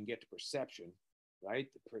before you even get to perception, right?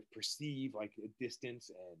 To perceive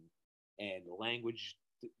distance and language,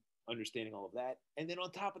 understanding all of that. And then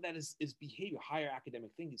on top of that is behavior. Higher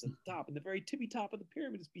academic things at the top, and the very tippy top of the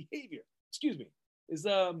pyramid is behavior. Is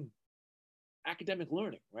academic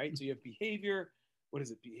learning, right? So you have behavior. What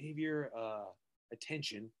is it? Behavior,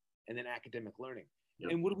 attention, and then academic learning.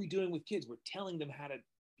 Yep. And what are we doing with kids? We're telling them how to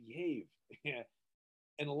behave.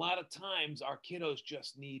 And a lot of times our kiddos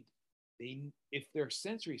just if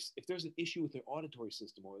there's an issue with their auditory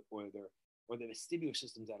system or their vestibular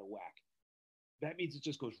system's out of whack, that means it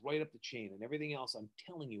just goes right up the chain, and everything else I'm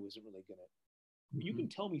telling you isn't really gonna. Mm-hmm. You can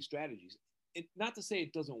tell me strategies. Not to say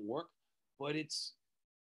it doesn't work, but it's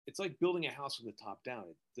like building a house from the top down.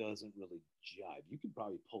 It doesn't really jive. You can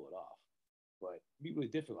probably pull it off, but it'd be really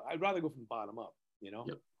difficult. I'd rather go from the bottom up, Yep.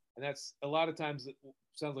 And that's a lot of times it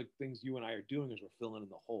sounds like things you and I are doing is we're filling in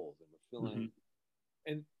the holes, and we're filling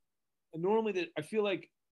in. And normally I feel like,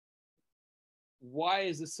 why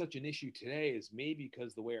is this such an issue today is maybe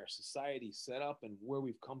because the way our society's set up and where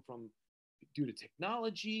we've come from due to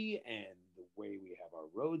technology and the way we have our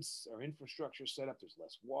roads, our infrastructure set up. There's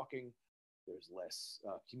less walking, there's less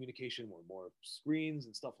communication, more screens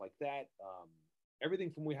and stuff like that.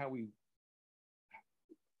 Everything from how we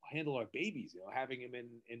handle our babies, having them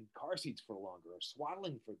in car seats for longer, or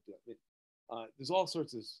swaddling for there's all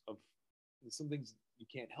sorts of some things you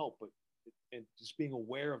can't help, but and just being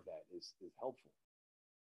aware of that is helpful.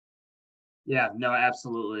 Yeah, no,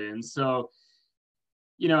 absolutely. And so,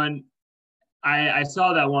 and I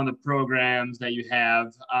saw that one of the programs that you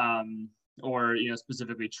have, or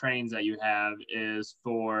specifically trains that you have, is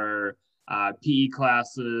for PE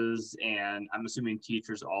classes, and I'm assuming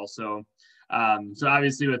teachers also. So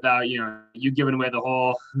obviously, without you giving away the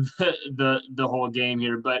whole the whole game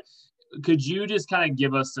here, but could you just kind of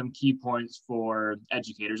give us some key points for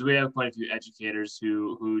educators? We have quite a few educators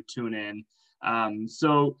who tune in.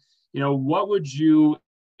 So what would you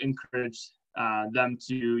encourage them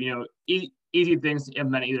to easy things to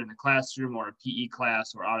implement either in the classroom or a PE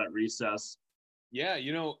class or out at recess? Yeah,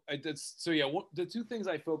 the two things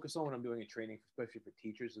I focus on when I'm doing a training, especially for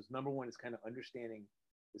teachers, is number one is kind of understanding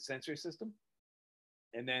the sensory system,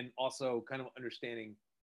 and then also kind of understanding,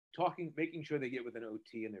 making sure they get with an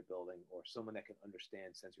OT in their building or someone that can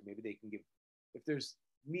understand sensory. Maybe they can give, if there's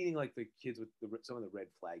meaning like the kids with some of the red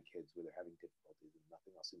flag kids where they're having difficulties and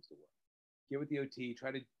nothing else seems to work. Get with the OT,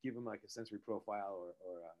 try to give them like a sensory profile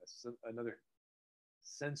or another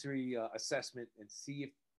sensory assessment, and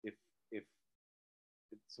see if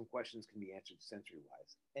some questions can be answered sensory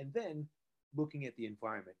wise. And then looking at the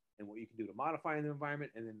environment and what you can do to modify in the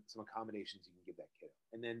environment, and then some accommodations you can give that kid.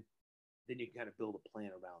 And then you can kind of build a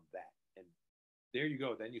plan around that. And there you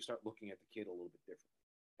go. Then you start looking at the kid a little bit differently.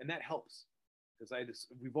 And that helps, because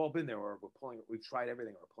we've all been there where we've tried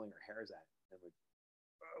everything, or we're pulling our hairs at it, and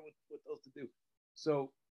what else to do?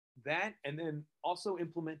 So that, and then also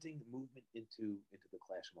implementing the movement into the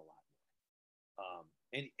classroom a lot more.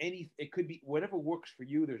 And it could be whatever works for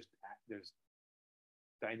you. There's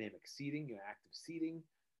dynamic seating, active seating.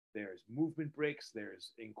 There's movement breaks.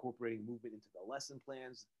 There's incorporating movement into the lesson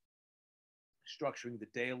plans, structuring the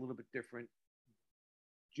day a little bit different.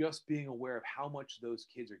 Just being aware of how much those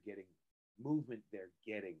kids are getting movement they're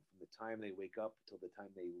getting from the time they wake up until the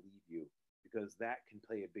time they leave you. because that can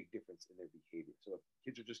play a big difference in their behavior. So if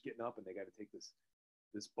kids are just getting up and they got to take this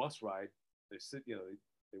bus ride, they sit,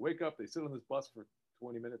 they wake up, they sit on this bus for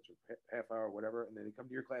 20 minutes or half hour or whatever, and then they come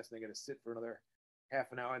to your class and they got to sit for another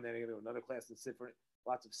half an hour, and then they go to another class and sit for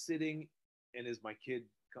lots of sitting. And is my kid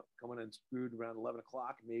coming unscrewed around 11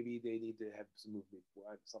 o'clock? Maybe they need to have some movement,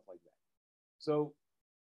 stuff like that. So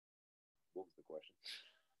what was the question?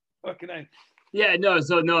 What can I? Yeah, no.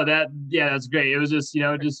 So no, that's great. It was just,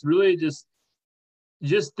 just really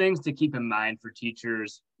just things to keep in mind for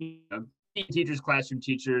teachers, teachers, classroom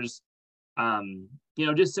teachers,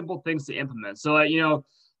 just simple things to implement. So,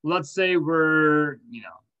 let's say you're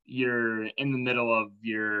in the middle of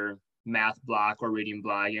your math block or reading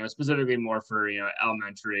block, specifically more for,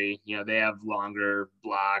 elementary, they have longer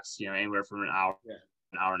blocks, anywhere from an hour,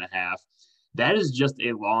 an hour and a half. That is just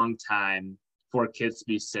a long time for kids to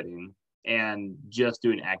be sitting and just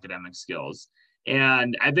doing academic skills.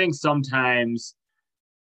 And I think sometimes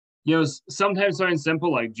something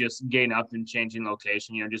simple like just getting up and changing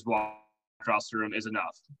location, just walk across the room is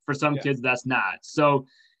enough. For some kids, that's not. So,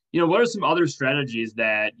 what are some other strategies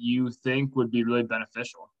that you think would be really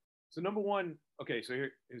beneficial? So number one, okay, so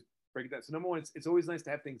here's break it down. So number one, it's always nice to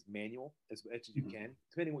have things manual as much as you can,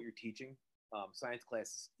 depending on what you're teaching. Science class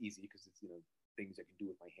is easy because it's things I can do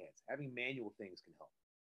with my hands. Having manual things can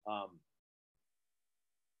help.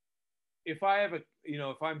 If I have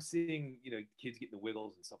if I'm seeing kids getting the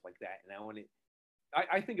wiggles and stuff like that, and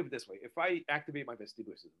I think of it this way: if I activate my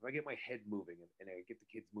vestibular system, if I get my head moving and I get the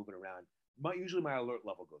kids moving around, usually my alert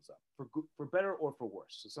level goes up for better or for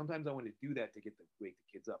worse. So sometimes I want to do that to wake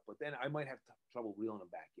the kids up, but then I might have trouble reeling them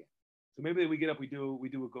back in. So maybe we get up, we do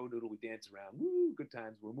a go noodle, we dance around, woo, good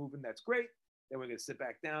times, we're moving, that's great. Then we're gonna sit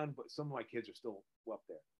back down, but some of my kids are still up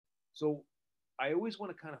there. So I always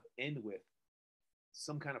want to kind of end with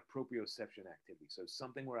some kind of proprioception activity. So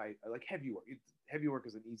something where I like heavy work. Heavy work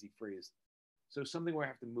is an easy phrase. So something where I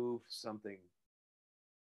have to move something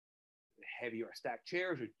heavy or stack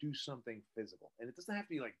chairs or do something physical. And it doesn't have to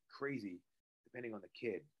be like crazy depending on the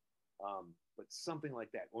kid, but something like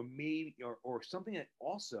that. Or maybe, or something that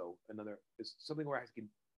also is something where I can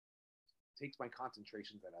takes my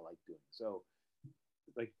concentration that I like doing. So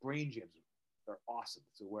like brain gyms are awesome.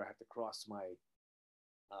 So where I have to cross my,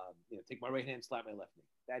 take my right hand, slap my left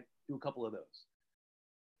knee. Do a couple of those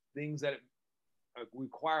things that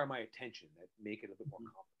require my attention that make it a bit more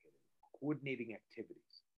complicated. Coordinating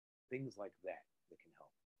activities, things like that can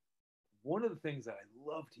help. One of the things that I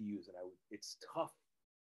love to use, and it's tough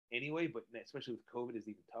anyway, but especially with COVID is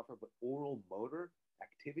even tougher, but oral motor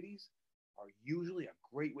activities are usually a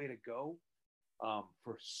great way to go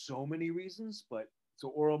for so many reasons. But so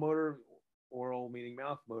oral meaning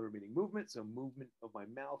mouth, motor meaning movement. So movement of my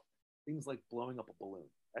mouth, things like blowing up a balloon.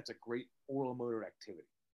 That's a great oral motor activity,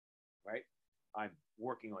 right? I'm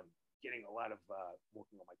working on getting a lot of,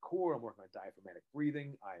 working on my core. I'm working on diaphragmatic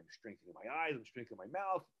breathing. I'm strengthening my eyes. I'm strengthening my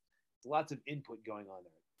mouth. Lots of input going on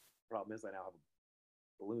there. The problem is I now have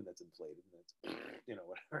a balloon that's inflated and that's,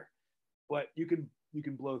 whatever. But you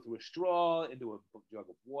can blow through a straw into a jug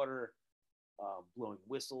of water, blowing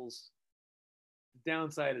whistles. The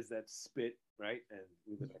downside is that spit, right? And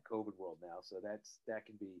we live in a COVID world now, so that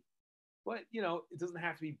can be. But it doesn't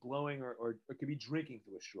have to be blowing, or it could be drinking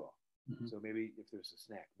through a straw. Mm-hmm. So maybe if there's a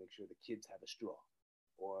snack, make sure the kids have a straw,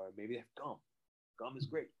 or maybe they have gum. Gum is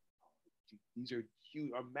great. These are huge.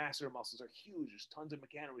 Our masseter muscles are huge. There's tons of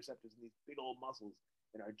mechanoreceptors in these big old muscles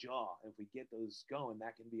in our jaw. And if we get those going,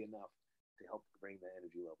 that can be enough to help bring the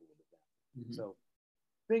energy level a bit down. Mm-hmm. So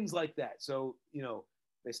things like that. So, the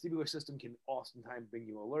vestibular system can oftentimes bring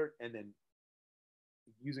you alert, and then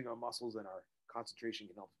using our muscles and our concentration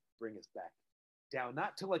can help bring us back down,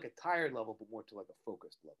 not to like a tired level, but more to like a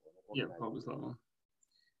focused level. Focused level.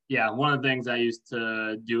 Yeah, one of the things I used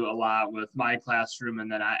to do a lot with my classroom,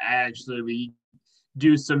 and then we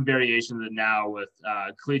do some variations of it now with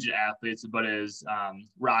collegiate athletes, but is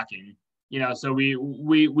rocking. So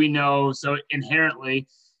we know, so inherently,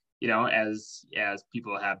 as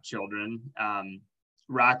people have children,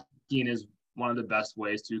 rocking is one of the best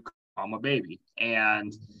ways to calm a baby.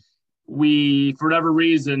 And we, for whatever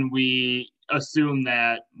reason, we assume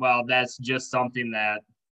that, well, that's just something that,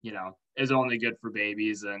 is only good for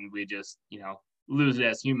babies, and we just, lose it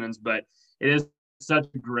as humans. But it is such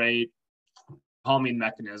a great calming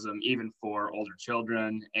mechanism, even for older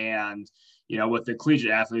children. And, with the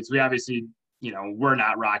collegiate athletes, we obviously, we're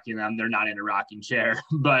not rocking them. They're not in a rocking chair,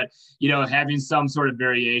 but, having some sort of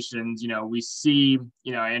variations, we see,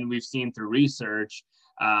 and we've seen through research,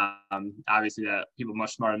 obviously that people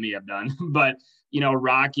much smarter than me have done, but,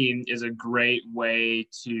 rocking is a great way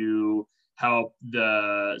to help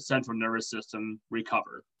the central nervous system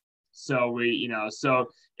recover. So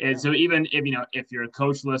so even if, if you're a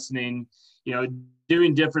coach listening,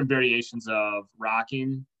 doing different variations of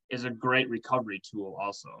rocking is a great recovery tool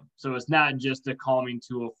also. So it's not just a calming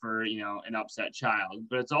tool for, an upset child,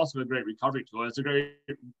 but it's also a great recovery tool. It's a great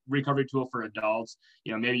recovery tool for adults.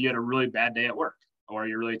 Maybe you had a really bad day at work, or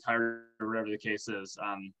you're really tired, or whatever the case is.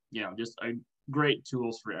 Just a great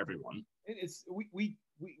tools for everyone. It's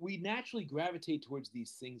we naturally gravitate towards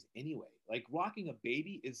these things anyway. Like rocking a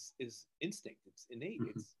baby is instinct. It's innate.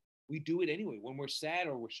 We do it anyway. When we're sad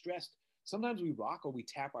or we're stressed, sometimes we rock or we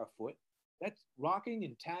tap our foot. That's rocking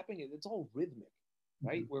and tapping. It's all rhythmic,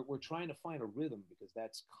 right? We're trying to find a rhythm because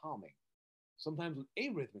that's calming. Sometimes with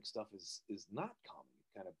arrhythmic stuff is not calming.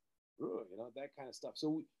 Kind of, that kind of stuff.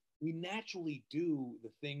 So we naturally do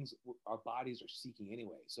the things our bodies are seeking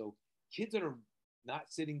anyway. So kids that are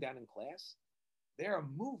not sitting down in class, they are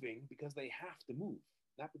moving because they have to move,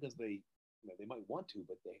 not because they might want to,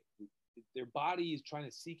 but their body is trying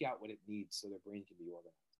to seek out what it needs so their brain can be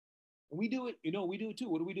organized. And we do it, we do it too.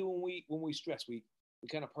 What do we do when we stress? We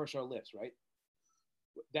kind of purse our lips, right?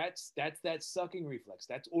 That's that sucking reflex.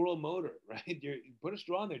 That's oral motor, right? You put a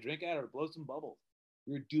straw in there, drink out, or blow some bubbles.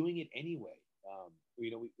 You're doing it anyway.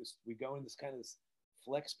 We go in this kind of this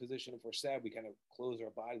flex position. If we're sad, we kind of close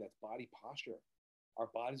our body. That's body posture. Our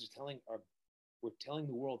bodies are we're telling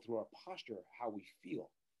the world through our posture how we feel.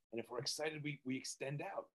 And if we're excited, we extend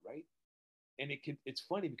out, right? And it's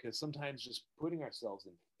funny because sometimes just putting ourselves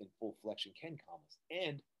in full flexion can calm us.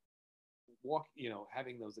 And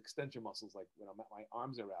having those extension muscles, like when my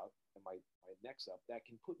arms are out and my neck's up, that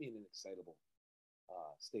can put me in an excitable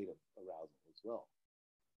state of arousal as well.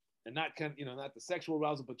 And not not the sexual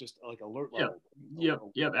arousal, but just like alert level.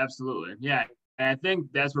 Yep, absolutely. Yeah. And I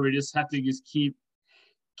think that's where we just have to just keep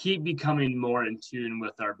becoming more in tune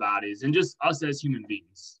with our bodies and just us as human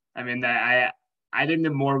beings. I mean, I think the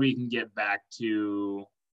more we can get back to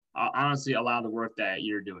honestly a lot of the work that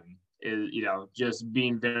you're doing is, just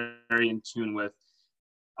being very, very in tune with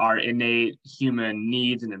our innate human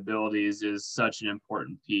needs and abilities is such an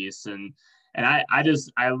important piece. And I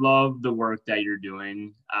love the work that you're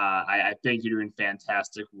doing. I think you're doing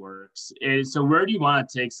fantastic works. So where do you want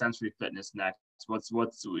to take sensory fitness next? What's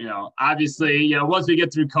obviously, once we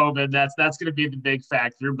get through COVID, that's going to be the big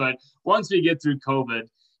factor. But once we get through COVID,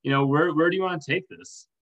 where do you want to take this?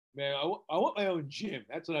 Man, I want my own gym.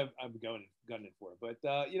 That's what I'm gunning for. But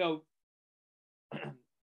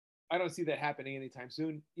I don't see that happening anytime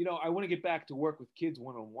soon. I want to get back to work with kids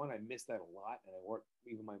one-on-one. I miss that a lot, and I work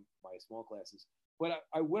even my small classes. But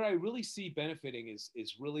what I really see benefiting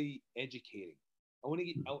is really educating. I want to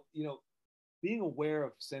get being aware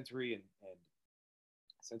of sensory and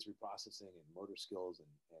sensory processing and motor skills and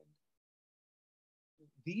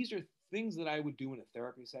these are things that I would do in a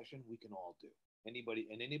therapy session. We can all do. Anybody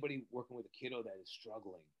working with a kiddo that is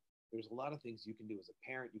struggling. There's a lot of things you can do as a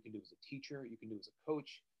parent, you can do as a teacher, you can do as a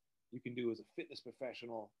coach, you can do as a fitness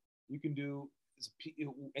professional, you can do as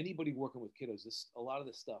anybody working with kiddos. A lot of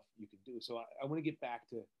this stuff you can do. So I want to get back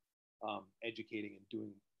to educating and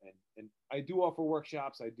doing, and I do offer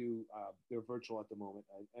workshops. I do they're virtual at the moment.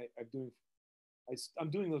 I'm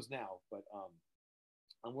doing those now, but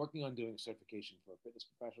I'm working on doing a certification for fitness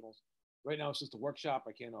professionals. Right now, it's just a workshop.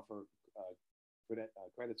 I can't offer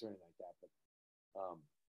credits or anything like that, but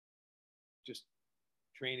just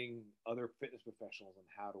training other fitness professionals on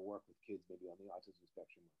how to work with kids maybe on the autism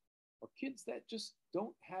spectrum or kids that just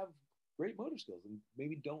don't have great motor skills and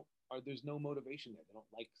maybe there's no motivation there. They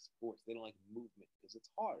don't like sports. They don't like movement because it's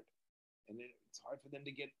hard. And it's hard for them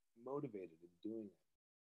to get motivated in doing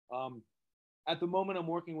that. At the moment, I'm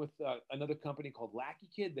working with another company called Lackey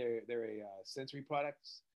Kid. They're a sensory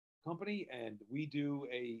products company, and we do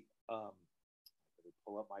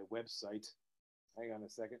pull up my website. Hang on a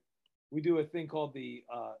second. We do a thing called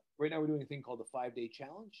right now we're doing a thing called the 5-day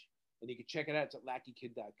challenge, and you can check it out. It's at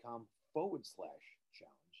lackykid.com/challenge.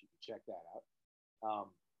 You can check that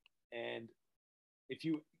out. And if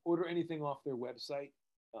you order anything off their website,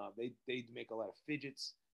 they make a lot of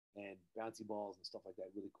fidgets and bouncy balls and stuff like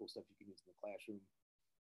that. Really cool stuff you can use in the classroom.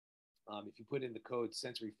 If you put in the code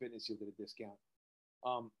Sensory Fitness, you'll get a discount.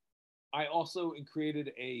 I also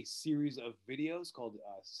created a series of videos called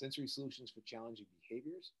Sensory Solutions for Challenging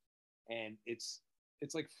Behaviors. And it's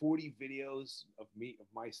like 40 videos of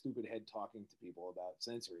my stupid head talking to people about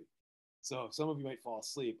sensory. So some of you might fall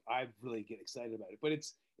asleep. I really get excited about it. But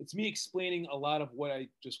it's me explaining a lot of what I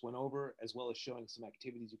just went over, as well as showing some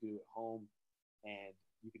activities you can do at home. And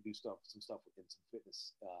you can do some stuff within some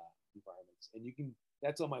fitness environments. And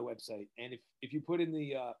that's on my website. And if you put in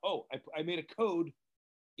the, I made a code,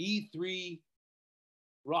 E3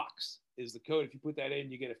 Rocks is the code. If you put that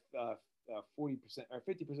in, you get a 40% or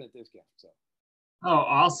 50% discount. So. Oh,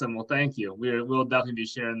 awesome. Well, thank you. We'll definitely be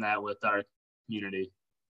sharing that with our community.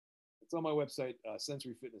 It's on my website,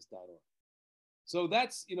 sensoryfitness.org. So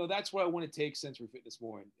that's where I want to take sensory fitness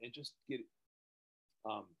more and just get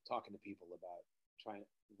talking to people about trying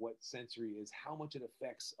what sensory is, how much it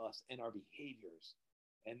affects us and our behaviors,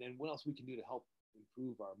 and then what else we can do to help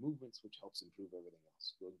improve our movements, which helps improve everything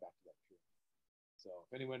else. Going back to that period. So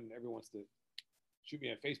if anyone ever wants to shoot me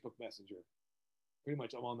a Facebook Messenger, pretty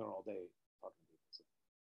much I'm on there all day talking to people. So.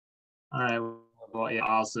 All right. Well, yeah,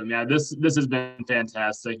 awesome. Yeah, this has been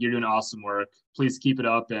fantastic. You're doing awesome work. Please keep it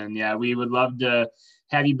up. And yeah, we would love to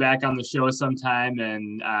have you back on the show sometime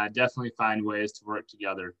and definitely find ways to work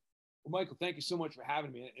together. Well, Michael, thank you so much for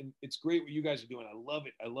having me. And it's great what you guys are doing. I love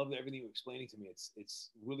it. I love everything you're explaining to me. It's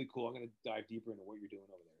really cool. I'm going to dive deeper into what you're doing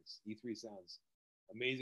over there. E3 sounds amazing.